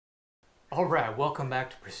Alright, welcome back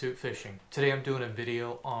to Pursuit Fishing. Today I'm doing a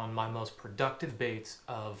video on my most productive baits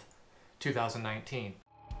of 2019.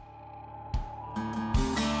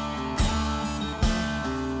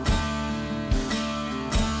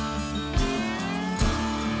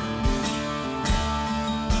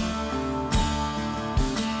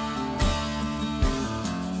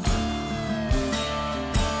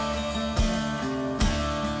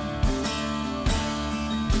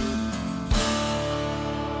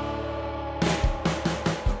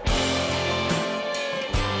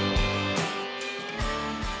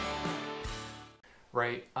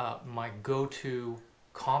 Right, my go-to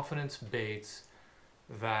confidence baits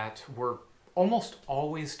that were almost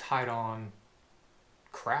always tied on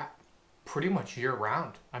crap pretty much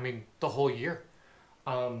year-round. I mean, the whole year.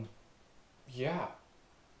 Yeah,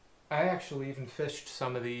 I actually even fished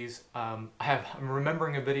some of these. I'm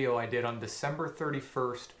remembering a video I did on December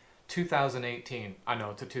 31st, 2018. I know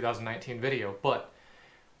it's a 2019 video, but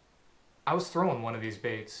I was throwing one of these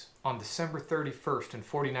baits on December 31st in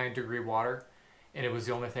 49-degree water, and it was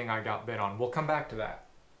the only thing I got bit on. We'll come back to that.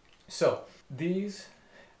 So these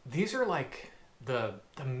are like the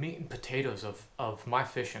meat and potatoes of my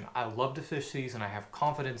fishing. I love to fish these, and I have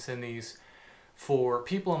confidence in these. For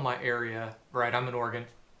people in my area, right, I'm in Oregon,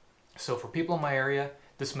 so for people in my area,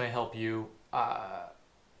 this may help you. I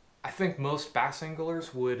think most bass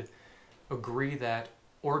anglers would agree that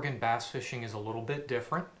Oregon bass fishing is a little bit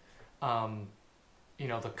different. You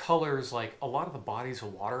know, the colors, like a lot of the bodies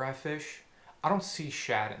of water I fish, I don't see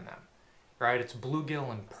shad in them, right? It's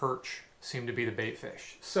bluegill and perch seem to be the bait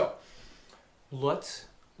fish. So let's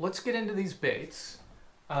get into these baits.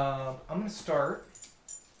 I'm gonna start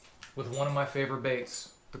with one of my favorite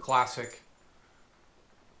baits, the classic,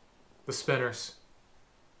 the spinners.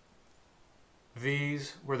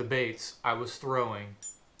 These were the baits I was throwing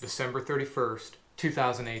December 31st,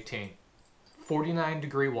 2018.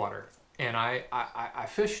 49-degree water, and I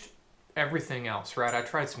fished everything else, right? I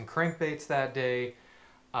tried some crankbaits that day.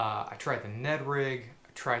 I tried the Ned rig. I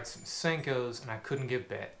tried some Senkos, and I couldn't get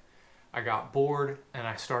bit. I got bored, and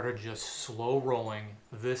I started just slow rolling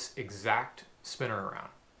this exact spinner around.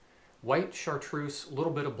 White chartreuse, a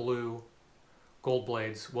little bit of blue, gold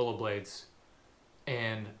blades, willow blades,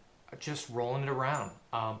 and just rolling it around.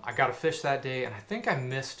 I got a fish that day, and I think I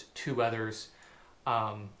missed two others.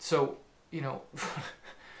 So, you know,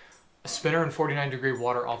 a spinner in 49-degree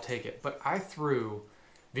water, I'll take it. But I threw,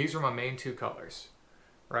 these are my main two colors,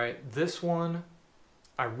 right? This one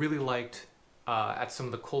I really liked at some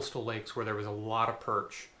of the coastal lakes where there was a lot of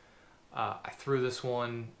perch. I threw this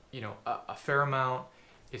one, you know, a fair amount.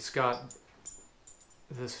 It's got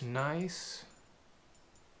this nice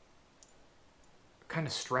kind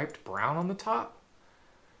of striped brown on the top,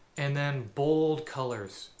 and then bold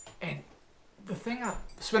colors. And the thing,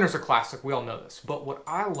 spinners are classic, we all know this, but what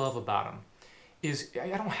I love about them is I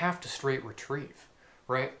don't have to straight retrieve,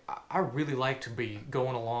 right? I really like to be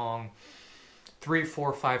going along 3,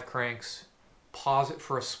 4, 5 cranks, pause it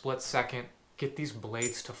for a split second, get these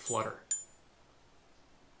blades to flutter.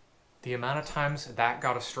 The amount of times that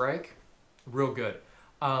got a strike, real good.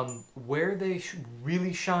 Where they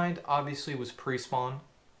really shined, obviously, was pre-spawn.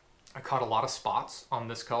 I caught a lot of spots on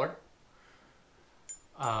this color.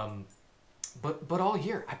 But all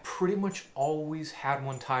year, I pretty much always had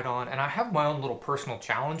one tied on, and I have my own little personal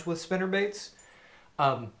challenge with spinner baits.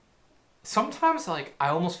 Sometimes, like, I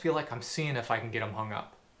almost feel like I'm seeing if I can get them hung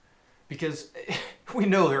up, because we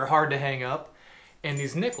know they're hard to hang up. And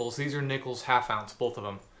these Nichols, these are Nichols half ounce, both of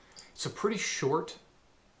them. It's a pretty short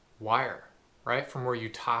wire, right, from where you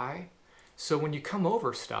tie. So when you come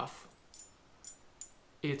over stuff,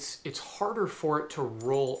 it's harder for it to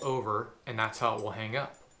roll over, and that's how it will hang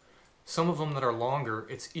up. Some of them that are longer,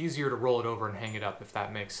 it's easier to roll it over and hang it up, if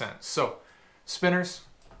that makes sense. So, spinners,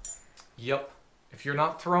 yep. If you're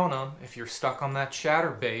not throwing them, if you're stuck on that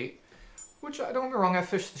chatterbait, which, don't get me wrong, I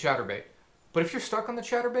fished the chatterbait, but if you're stuck on the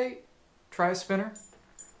chatterbait, try a spinner.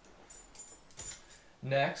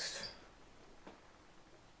 Next,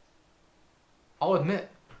 I'll admit,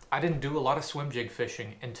 I didn't do a lot of swim jig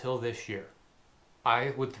fishing until this year.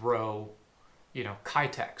 I would throw, you know,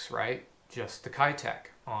 Kitex, right? Just the Kitech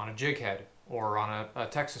on a jig head or on a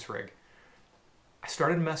Texas rig. I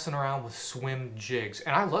started messing around with swim jigs,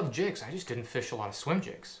 and I love jigs. I just didn't fish a lot of swim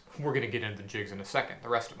jigs. We're gonna get into the jigs in a second, the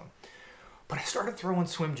rest of them. But I started throwing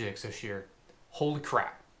swim jigs this year. Holy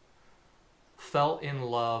crap. Fell in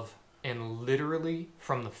love, and literally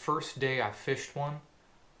from the first day I fished one,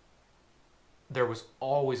 there was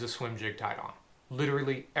always a swim jig tied on.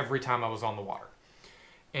 Literally every time I was on the water.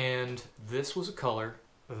 And this was a color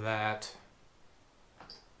that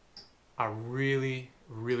I really,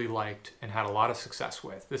 really liked and had a lot of success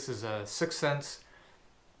with. This is a 6th Sense.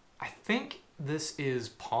 I think this is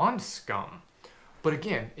Pond Scum. But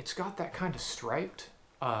again, it's got that kind of striped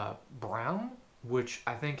brown, which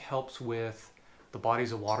I think helps with the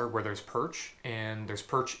bodies of water where there's perch, and there's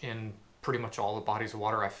perch in pretty much all the bodies of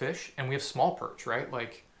water I fish, and we have small perch, right?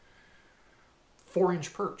 Like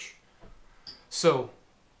 4-inch perch. So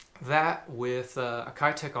that with a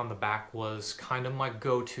Keitech on the back was kind of my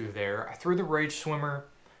go-to there. I threw the Rage Swimmer.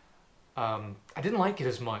 I didn't like it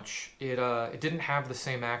as much. It didn't have the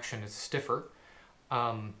same action. It's stiffer.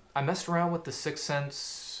 I messed around with the 6th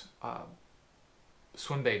Sense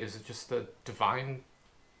swim bait. Is it just the Divine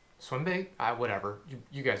swim bait? Whatever.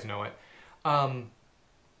 You guys know it. I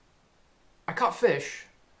caught fish,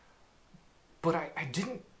 but I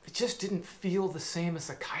didn't. It just didn't feel the same as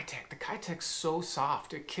the Keitech. The Keitech's so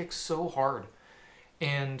soft. It kicks so hard.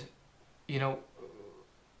 And, you know,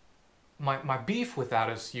 my beef with that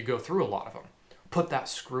is you go through a lot of them. Put that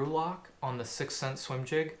screw lock on the 6th Sense swim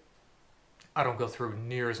jig. I don't go through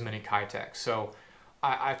near as many Keitechs, so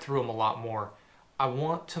I threw them a lot more. I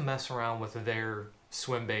want to mess around with their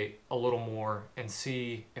swim bait a little more and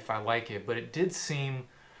see if I like it, but it did seem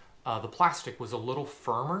the plastic was a little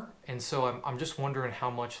firmer, and so I'm just wondering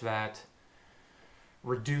how much that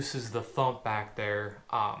reduces the thump back there.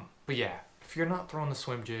 But yeah, if you're not throwing the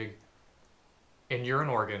swim jig and you're in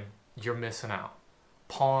Oregon, you're missing out.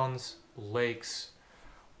 Ponds, lakes.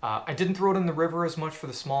 I didn't throw it in the river as much for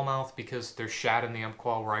the smallmouth because there's shad in the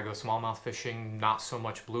Umpqua where I go smallmouth fishing, not so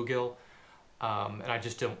much bluegill. And I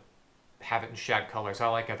just don't have it in shad colors. I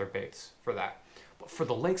like other baits for that. But for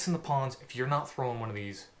the lakes and the ponds, if you're not throwing one of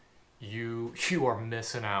these, you are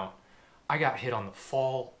missing out. I got hit on the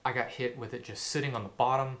fall. I got hit with it just sitting on the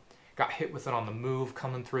bottom. Got hit with it on the move,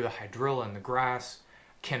 coming through the hydrilla and the grass.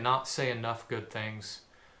 Cannot say enough good things.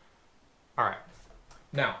 All right.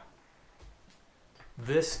 Now,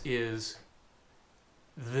 this is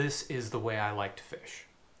the way I like to fish.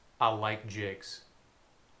 I like jigs.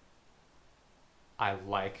 I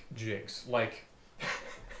like jigs. Like,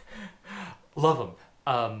 love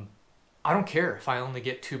them. I don't care if I only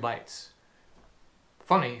get 2 bites.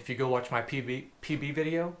 Funny, if you go watch my PB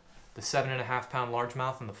video, the 7.5 pound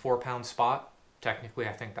largemouth and the 4 pound spot, technically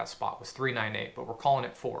I think that spot was 398, but we're calling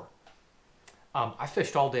it 4. I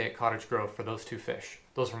fished all day at Cottage Grove for those 2 fish.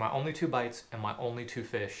 Those were my only 2 bites and my only 2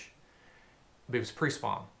 fish. It was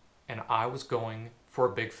pre-spawn, and I was going for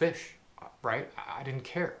a big fish, right? I didn't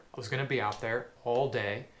care. I was going to be out there all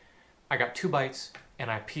day. I got 2 bites,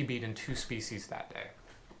 and I PB'd in 2 species that day.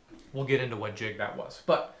 We'll get into what jig that was.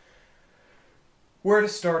 But where to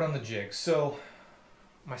start on the jig? So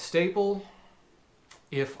my staple,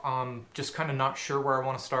 if I'm just kind of not sure where I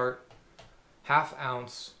want to start, 1/2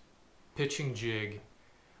 ounce pitching jig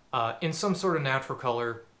in some sort of natural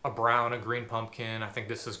color, a brown, a green pumpkin. I think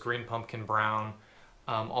this is green pumpkin brown.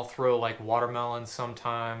 I'll throw like watermelon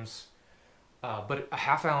sometimes, but a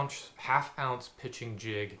 1/2 ounce pitching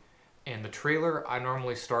jig. And the trailer I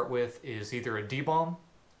normally start with is either a D-Bomb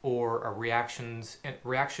or a Reaction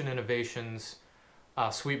Innovations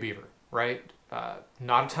Sweet Beaver, right?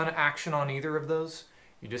 Not a ton of action on either of those.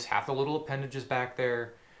 You just have the little appendages back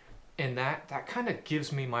there. And that kind of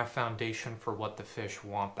gives me my foundation for what the fish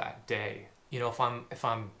want that day. You know, if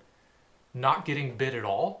I'm not getting bit at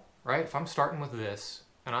all, right? If I'm starting with this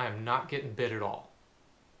and I am not getting bit at all,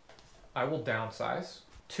 I will downsize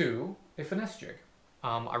to a finesse jig.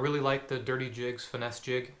 I really like the Dirty Jigs finesse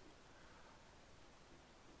jig.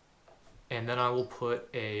 And then I will put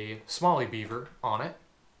a Smalley Beaver on it.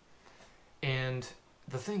 And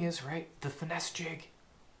the thing is, right, the finesse jig,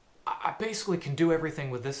 I basically can do everything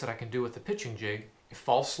with this that I can do with the pitching jig. It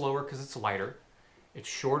falls slower because it's lighter. It's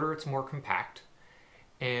shorter, it's more compact.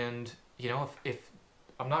 And, you know, if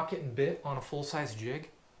I'm not getting bit on a full-size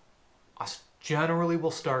jig, I generally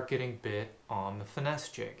will start getting bit on the finesse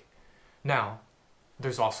jig. Now,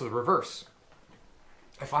 there's also the reverse.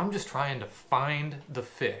 If I'm just trying to find the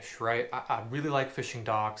fish, right? I really like fishing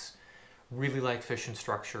docks, really like fishing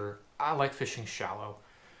structure. I like fishing shallow.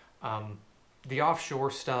 The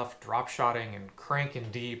offshore stuff, drop shotting and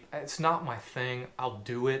cranking deep, it's not my thing. I'll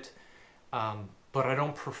do it, but I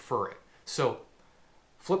don't prefer it. So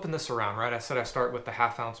flipping this around, right? I said I start with the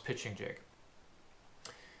 1/2 ounce pitching jig.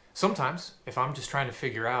 Sometimes, if I'm just trying to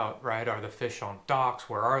figure out, right, are the fish on docks,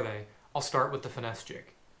 where are they? I'll start with the finesse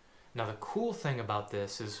jig. Now the cool thing about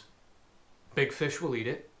this is big fish will eat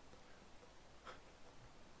it.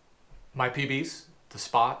 My PBs, the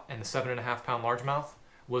spot and the 7.5 pound largemouth,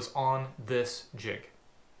 was on this jig.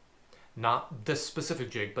 Not this specific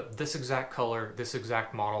jig, but this exact color, this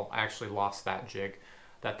exact model. I actually lost that jig.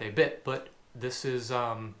 that they bit. But this is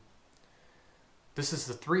the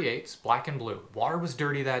 3/8 black and blue. Water was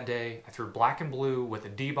dirty that day. I threw black and blue with a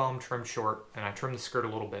D-bomb trimmed short, and I trimmed the skirt a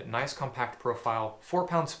little bit. Nice compact profile,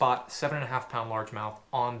 4-pound spot, 7.5-pound largemouth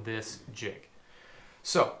on this jig.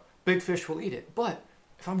 So big fish will eat it, but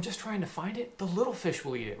if I'm just trying to find it, the little fish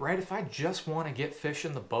will eat it, right? If I just want to get fish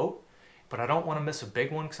in the boat, but I don't want to miss a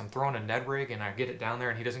big one because I'm throwing a Ned rig and I get it down there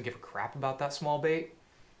and he doesn't give a crap about that small bait,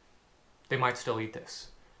 they might still eat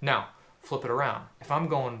this. Now, flip it around. If I'm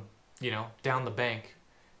going, down the bank,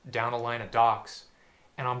 down a line of docks,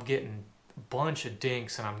 and I'm getting a bunch of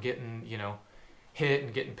dinks and I'm getting, hit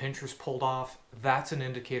and getting pinchers pulled off, that's an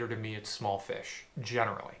indicator to me it's small fish,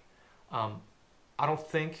 generally. I don't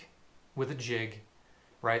think with a jig,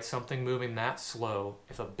 right, something moving that slow,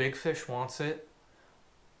 if a big fish wants it,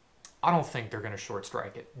 I don't think they're going to short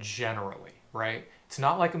strike it, generally, right? It's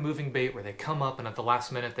not like a moving bait where they come up and at the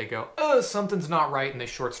last minute they go, oh, something's not right, and they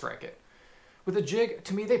short strike it. With a jig,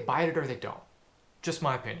 to me, they bite it or they don't. Just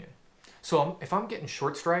my opinion. So if I'm getting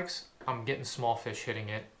short strikes, I'm getting small fish hitting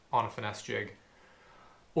it on a finesse jig.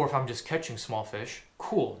 Or if I'm just catching small fish,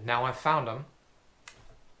 cool, now I've found them.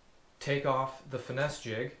 Take off the finesse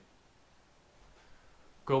jig,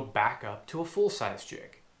 go back up to a full-size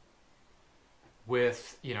jig.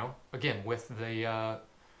 With, again, with the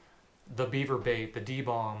beaver bait, the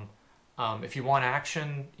D-bomb. If you want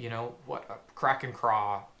action, Kraken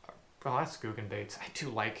Craw. Well, that's Googan baits. I do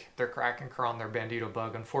like their Kraken Craw and their Bandito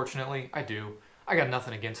Bug, unfortunately. I do. I got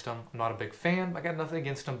nothing against them. I'm not a big fan. I got nothing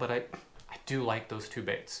against them, but I do like those two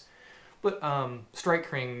baits. But Strike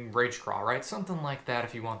King, Rage Craw, right? Something like that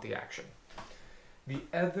if you want the action. The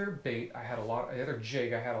other bait the other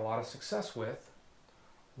jig I had a lot of success with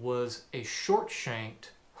was a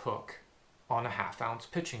short-shanked hook on a 1/2-ounce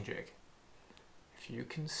pitching jig. If you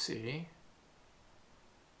can see,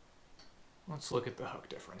 let's look at the hook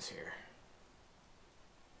difference here.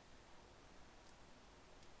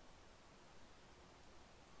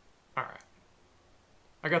 All right,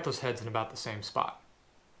 I got those heads in about the same spot.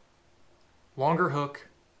 Longer hook,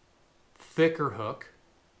 thicker hook.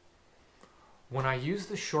 When I use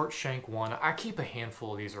the short shank one, I keep a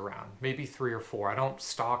handful of these around, maybe 3 or 4. I don't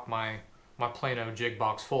stock my Plano jig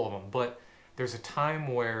box full of them, but there's a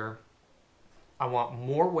time where I want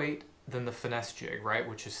more weight than the finesse jig, right?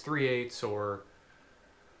 Which is 3/8 or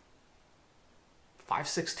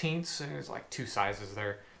 5/16. There's like 2 sizes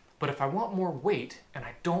there. But if I want more weight and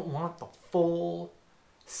I don't want the full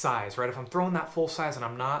size, right? If I'm throwing that full size and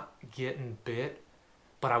I'm not getting bit,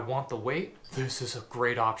 but I want the weight, this is a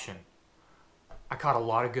great option. I caught a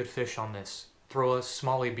lot of good fish on this. Throw a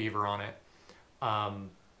smallie beaver on it,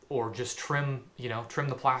 or just trim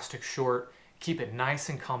the plastic short, keep it nice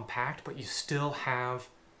and compact, but you still have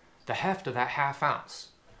the heft of that 1/2 ounce.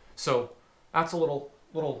 So that's a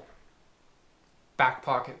little back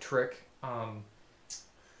pocket trick. And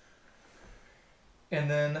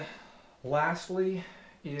then lastly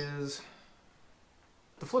is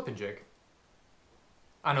the flipping jig.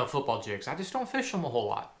 I know football jigs, I just don't fish them a whole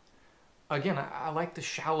lot. Again, I like the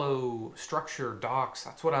shallow structure docks.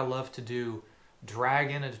 That's what I love to do. Drag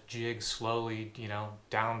in a jig slowly,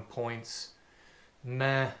 down points.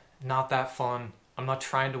 Meh, not that fun. I'm not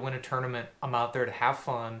trying to win a tournament. I'm out there to have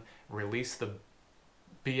fun, release the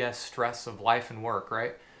BS stress of life and work,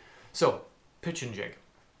 right? So, pitching jig.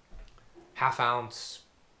 1/2 ounce,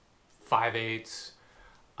 5/8,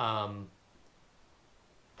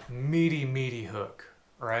 meaty hook,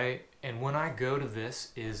 right? And when I go to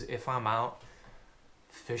this is if I'm out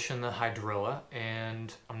fishing the hydrilla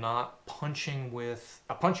and I'm not punching with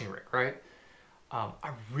a punching rig, right?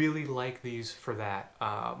 I really like these for that.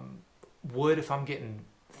 Wood, if I'm getting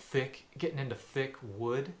into thick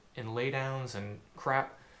wood and laydowns and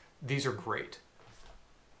crap, these are great.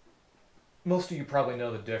 Most of you probably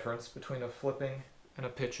know the difference between a flipping and a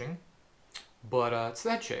pitching, but it's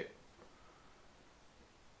that shape.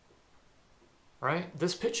 Right?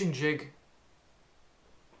 This pitching jig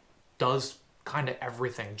does kind of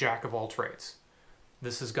everything, jack of all trades.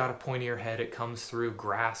 This has got a pointier head. It comes through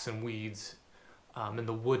grass and weeds and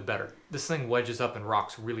the wood better. This thing wedges up in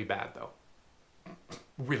rocks really bad, though.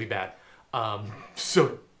 Really bad.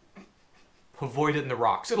 So avoid it in the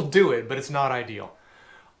rocks. It'll do it, but it's not ideal.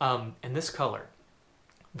 And this color,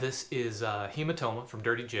 this is Hematoma from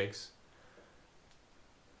Dirty Jigs.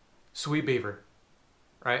 Sweet Beaver,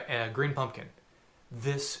 right? Green Pumpkin.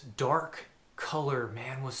 This dark color,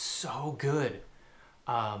 man, was so good.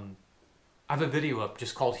 I have a video up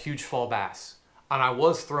just called Huge Fall Bass. And I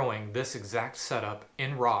was throwing this exact setup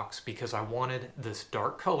in rocks because I wanted this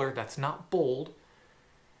dark color that's not bold.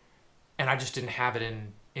 And I just didn't have it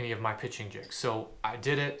any of my pitching jigs. So I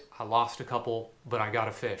did it, I lost a couple, but I got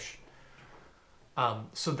a fish.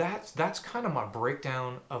 So that's kind of my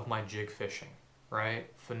breakdown of my jig fishing, right?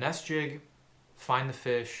 Finesse jig, find the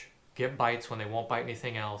fish, get bites when they won't bite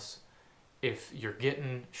anything else. If you're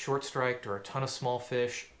getting short striked or a ton of small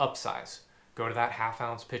fish, upsize. Go to that 1/2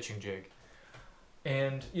 ounce pitching jig.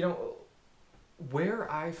 And you know,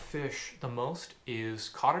 where I fish the most is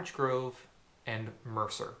Cottage Grove and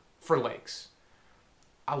Mercer for lakes.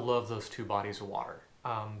 I love those two bodies of water.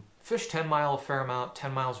 Fish 10 Mile a fair amount.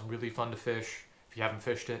 10 Mile's really fun to fish if you haven't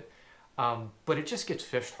fished it. But it just gets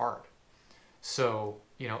fished hard. So,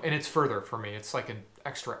 you know, and it's further for me. It's like an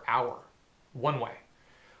extra hour one way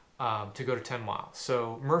to go to 10 Mile.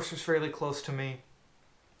 So Mercer's fairly close to me.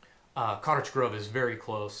 Cottage Grove is very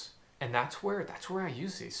close. And that's where I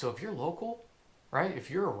use these. So if you're local, right? If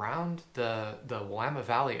you're around the Willamette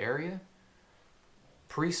Valley area,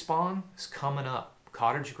 pre-spawn is coming up.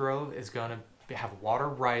 Cottage Grove is going to have water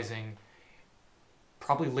rising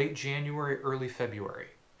probably late January, early February.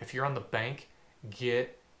 If you're on the bank,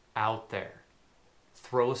 get out there.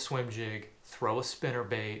 Throw a swim jig, throw a spinner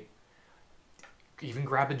bait, even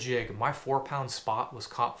grab a jig. My 4-pound spot was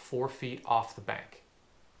caught 4 feet off the bank.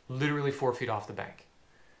 Literally 4 feet off the bank.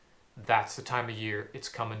 That's the time of year. It's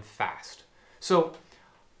coming fast. So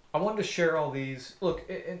I wanted to share all these. Look,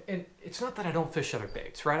 and it's not that I don't fish other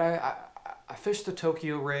baits, right? I fish the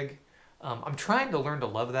Tokyo rig. I'm trying to learn to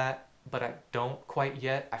love that, but I don't quite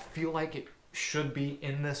yet. I feel like it should be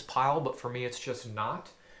in this pile, but for me it's just not.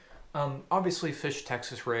 Obviously fish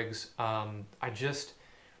Texas rigs.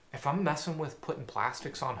 If I'm messing with putting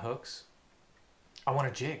plastics on hooks, I want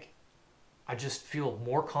a jig. I just feel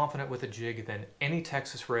more confident with a jig than any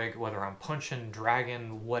Texas rig, whether I'm punching,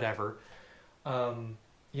 dragging, whatever.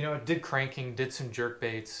 You know, I did cranking, did some jerk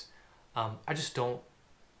baits. I don't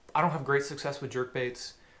have great success with jerk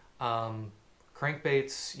baits.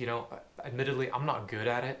 Crankbaits, you know, admittedly, I'm not good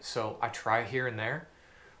at it, so I try here and there.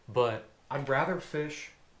 But I'd rather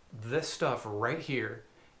fish this stuff right here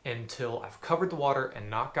until I've covered the water and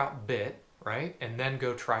not got bit, right? And then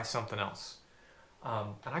go try something else.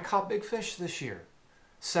 And I caught big fish this year.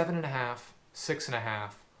 7.5,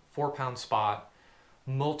 6.5, 4-pound spot,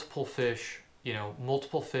 multiple fish, you know,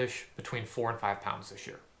 multiple fish between 4 and 5 pounds this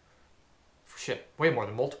year. Shit, way more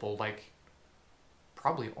than multiple, like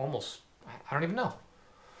probably almost, I don't even know.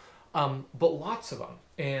 But lots of them.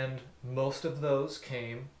 And most of those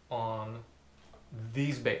came on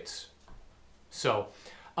these baits. So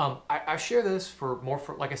I share this for,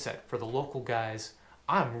 like I said, for the local guys.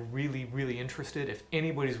 I'm really, really interested if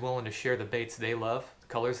anybody's willing to share the baits they love, the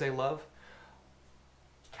colors they love.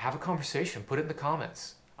 Have a conversation, put it in the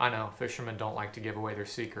comments. I know fishermen don't like to give away their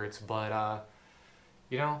secrets, but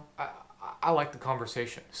you know, I like the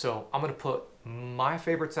conversation. So I'm gonna put my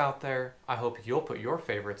favorites out there. I hope you'll put your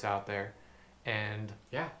favorites out there, and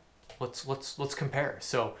yeah, let's compare.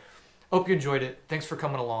 So hope you enjoyed it. Thanks for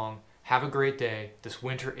coming along. Have a great day. This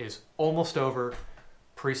winter is almost over.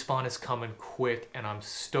 Pre-spawn is coming quick, and I'm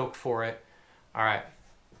stoked for it. All right,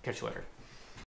 catch you later.